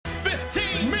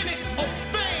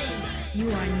You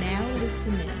are now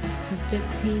listening to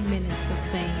 15 Minutes of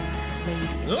Fame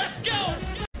Radio. Let's go! All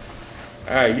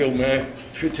right, yo, man.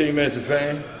 15 minutes of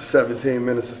fame. 17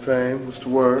 minutes of fame. What's the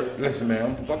word? Listen, man,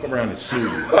 I'm fuck around and sue you.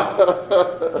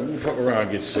 You fuck around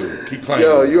and get sued. Keep playing.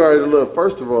 Yo, you already look.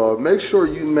 First of all, make sure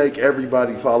you make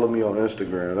everybody follow me on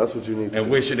Instagram. That's what you need to do. And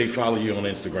where should they follow you on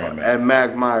Instagram, man? At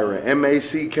Mackk Myron.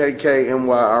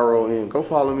 MackKKMYRON. Go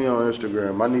follow me on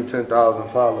Instagram. I need 10,000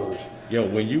 followers. Yo,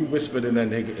 when you whispered in that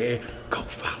nigga ear, go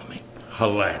follow me.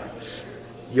 Hilarious.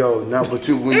 Yo, now, but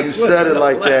when you said it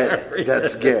like that,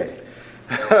 that's gay.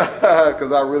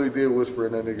 Because I really did whisper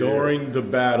in that nigga During the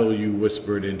battle, you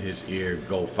whispered in his ear,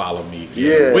 go follow me.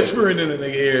 Yeah. Whispering in the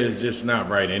nigga ear is just not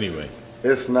right anyway.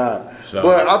 It's not. So,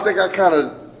 but I think I kind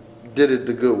of did it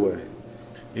the good way.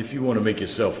 If you want to make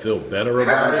yourself feel better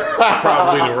about it,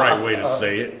 probably the right way to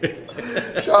say it.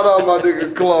 Shout out my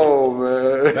nigga Clone,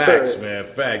 man. Facts, man.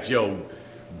 Facts. Yo,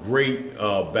 great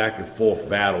back and forth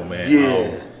battle, man.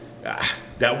 Yeah.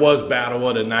 That was battle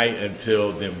of the night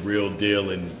until then Real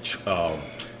Deal and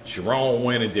Sharon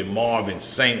went and then Marvin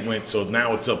Saint went. So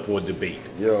now it's up for a debate.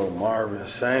 Yo, Marvin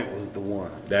Saint was the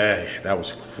one. That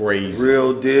was crazy.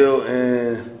 Real Deal,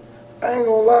 and I ain't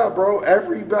gonna lie, bro.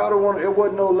 Every battle it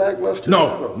wasn't no lackluster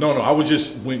battle. No. I was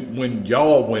just when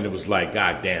y'all went, it was like,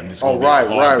 God damn, this is gonna be right. a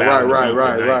hard battle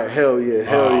tonight. Hell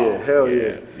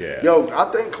yeah. Yeah. Yo, I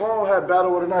think Clone had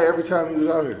battle of the night every time he was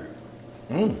out here.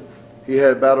 He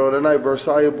had battle of the night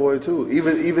Versailles Boy too.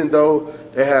 Even though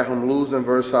they had him losing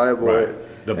Versailles Boy. Right.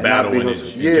 The battle in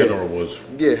general was.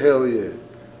 Yeah, hell yeah.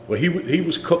 Well, he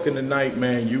was cooking the night,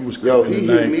 man. You was cooking Yo, the he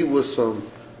night. hit me with some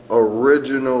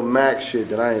original Mackk shit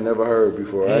that I ain't never heard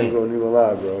before. I ain't gonna even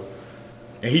lie, bro.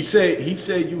 And he said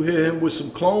you hit him with some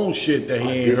clone shit that he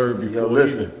ain't heard before. Yo,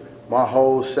 listen, either. my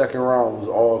whole second round was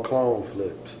all clone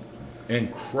flips.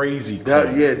 And crazy.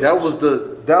 That was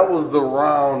the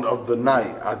round of the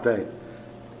night, I think.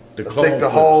 The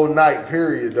whole night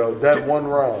period though. That one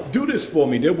round. Do this for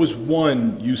me. There was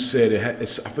one you said I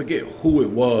forget who it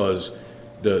was,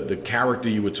 the character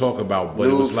you were talking about, but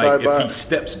it was like if he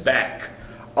steps back.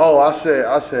 Oh, I said,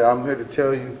 I'm here to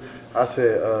tell you. I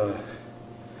said,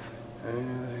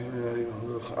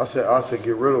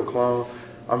 get rid of Clone.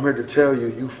 I'm here to tell you,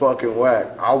 you fucking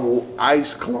whack. I will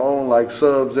ice Clone like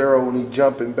Sub-Zero when he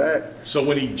jumping back. So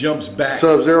when he jumps back,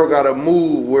 Sub-Zero got a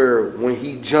move where when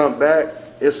he jump back,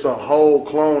 it's a whole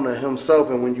clone of himself,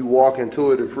 and when you walk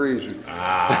into it, it frees you.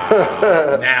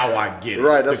 Now I get it.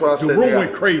 Right, that's why I said the room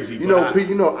went crazy. You know,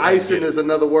 icing is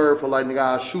another word for like, nigga,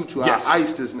 I'll shoot you. Yes. I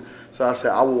iced this. So I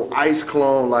said, I will ice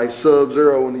Clone like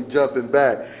Sub-Zero when he jumping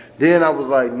back. Then I was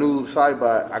like, noob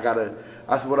sidebot.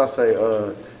 I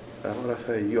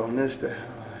said, you on this day?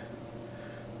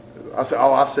 I said,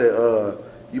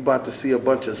 you about to see a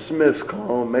bunch of Smiths,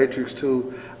 Clone, Matrix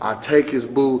 2. I take his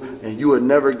boo, and you would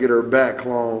never get her back,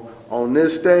 Clone. On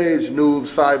this stage, noob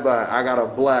sidebot, I got a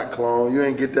black Clone. You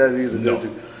ain't get that either, did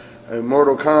you? In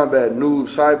Mortal Kombat, noob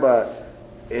sidebot,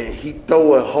 and he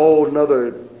throw a whole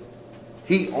nother,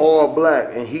 he all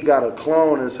black, and he got a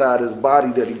clone inside his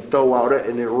body that he throw out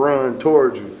and it run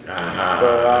towards you. So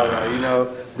I was like,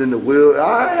 then the wheel,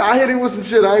 I hit him with some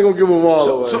shit. I ain't gonna give him all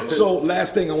away. So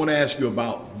last thing I want to ask you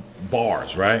about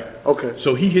bars, right? Okay.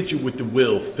 So he hit you with the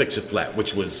will fix it flat,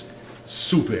 which was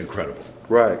super incredible.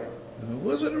 Right.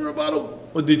 Was it a rebuttal,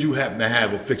 or did you happen to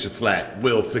have a fix it flat?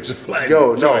 Will fix it flat?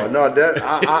 Yo, no. That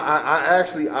I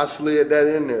slid that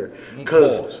in there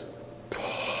because.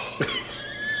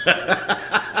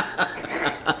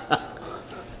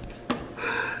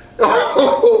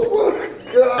 Oh my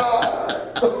God!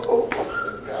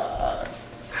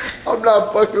 I'm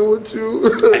not fucking with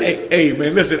you. hey,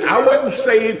 man, listen. I wasn't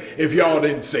saying if y'all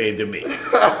didn't say it to me.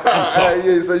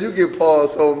 Yeah, so you get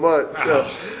paused so much.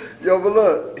 Yo, but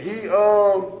look, he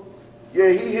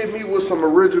hit me with some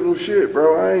original shit,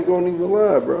 bro. I ain't gonna even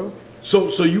lie, bro.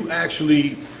 So you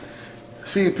actually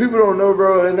see, people don't know,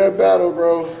 bro. In that battle,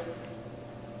 bro,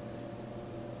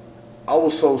 I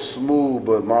was so smooth,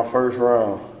 but my first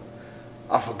round,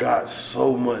 I forgot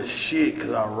so much shit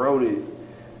because I wrote it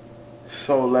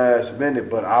so last minute,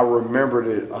 but I remembered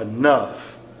it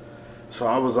enough. So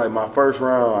I was like, my first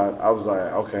round, I was like,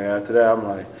 okay, after that, I'm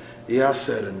like, yeah, I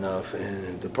said enough.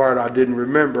 And the part I didn't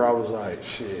remember, I was like,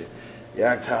 shit,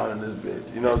 yeah, I counted this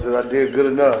bitch. You know what I'm saying? I did good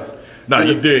enough. No,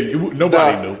 you did.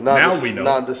 Nobody knew. Now we know.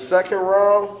 Now, the second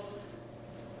round,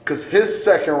 because his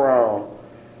second round,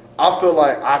 I feel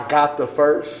like I got the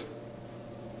first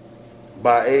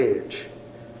by edge.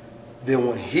 Then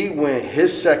when he went,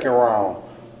 his second round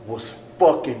was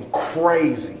fucking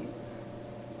crazy.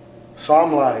 So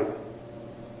I'm like,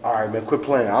 all right, man, quit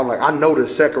playing. I'm like, I know the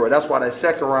second round. That's why that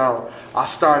second round, I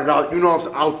started out, you know what I'm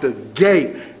saying, out the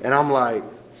gate. And I'm like,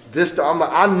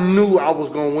 I knew I was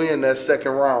going to win that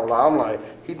second round. Like, I'm like,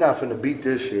 he's not finna beat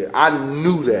this shit. I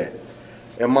knew that.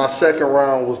 And my second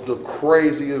round was the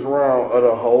craziest round of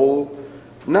the whole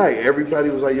night. Everybody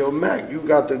was like, yo, Mackk, you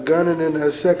got the gunning in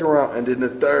that second round. And then the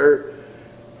third,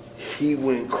 he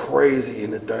went crazy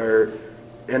in the third.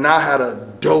 And I had a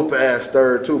dope ass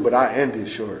third too, but I ended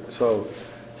short. So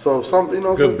something, you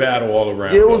know. Good battle all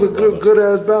around. Yeah, it was a good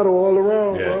ass battle all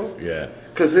around, bro. Yeah.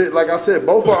 Cause like I said,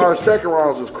 both of our second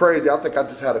rounds was crazy. I think I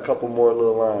just had a couple more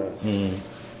little lines.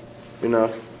 You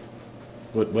know.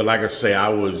 But like I say, I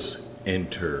was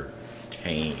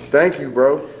entertained. Thank you,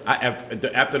 bro.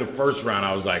 After the first round,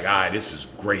 I was like, all right, this is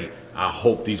great. I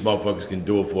hope these motherfuckers can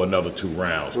do it for another 2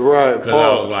 rounds. Right. Because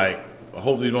I was like, I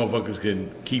hope these motherfuckers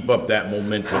can keep up that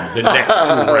momentum the next 2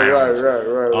 rounds.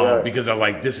 Right. Because I'm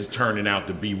like, this is turning out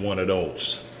to be one of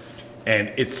those.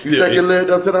 And it's still. You think it lived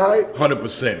up to the hype?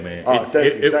 100%, man.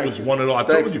 Thank It was you. one of those.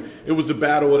 I told you, it was the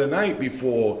battle of the night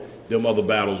before them other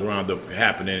battles wound up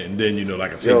happening. And then, you know,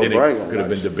 like I said, then it could have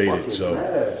been debated. So,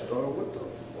 what the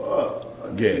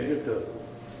fuck? Yeah.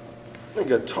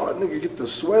 Nigga get the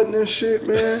sweating and shit,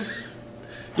 man.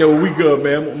 Yeah, well, we good,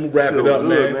 man. I'm gonna wrap it up,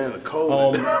 good, man. The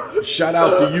cold. Shout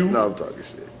out to you. No, I'm talking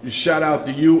shit. Shout out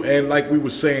to you, and like we were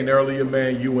saying earlier,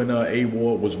 man, you and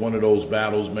A-Ward was one of those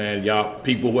battles, man. Y'all,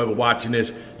 people who ever watching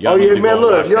this, y'all need to man, go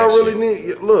look, watch if y'all that really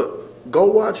shit. go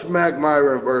watch Mackk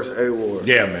Myron versus A-Ward.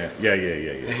 Yeah, man. Yeah.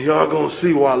 And y'all gonna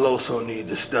see why Loso need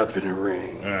to step in the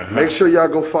ring. Make sure y'all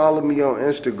go follow me on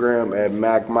Instagram at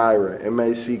Mackk Myron,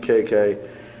 MackKK.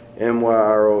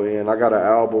 MYRON. I got an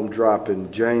album dropping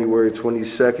January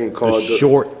 22nd called The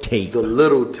Short Tape. The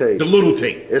Little Tape. The Little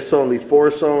Tape. It's only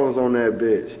 4 songs on that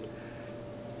bitch.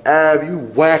 Av, you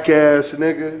whack ass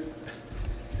nigga.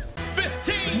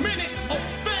 15 minutes of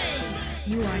fame.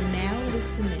 You are now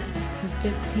listening to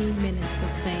 15 Minutes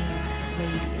of Fame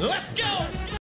Radio. Let's go.